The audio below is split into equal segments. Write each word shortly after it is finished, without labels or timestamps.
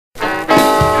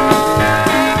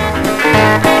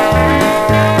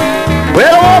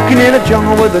walking in the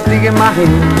jungle with a stick in my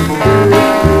hand.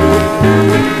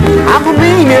 I'm the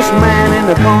meanest man in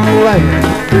the Congo land.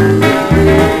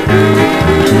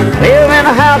 Live in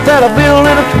a house that I built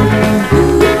in a tree.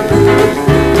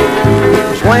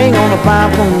 Swing on a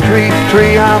 5-foot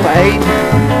tree. I'm an ape.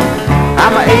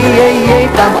 I'm an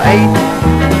ape. I'm an ape.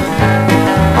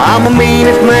 I'm the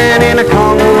meanest man in the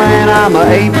Congo land. I'm an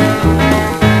ape.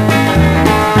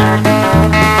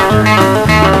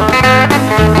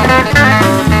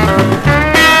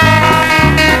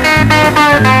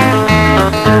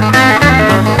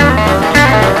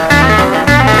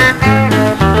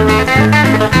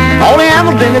 All the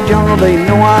animals in the jungle, they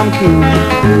know I'm king.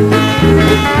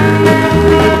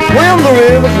 Swim the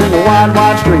rivers in the wide,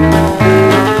 wide stream.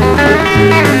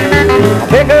 I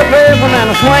pick up everything and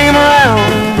I swing him around.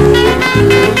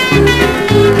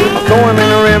 I throw him in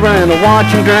the river and I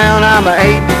watch him drown. I'm an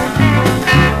ape.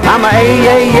 I'm an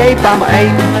ape. I'm an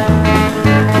ape.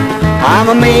 I'm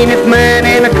the meanest man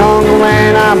in the Congo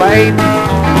land. I'm an ape.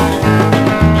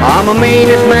 I'm the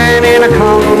meanest man in the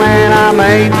Congo land. I'm an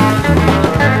ape.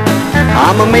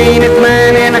 I'm the meanest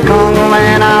man in the Congo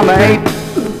land. I'm an ape.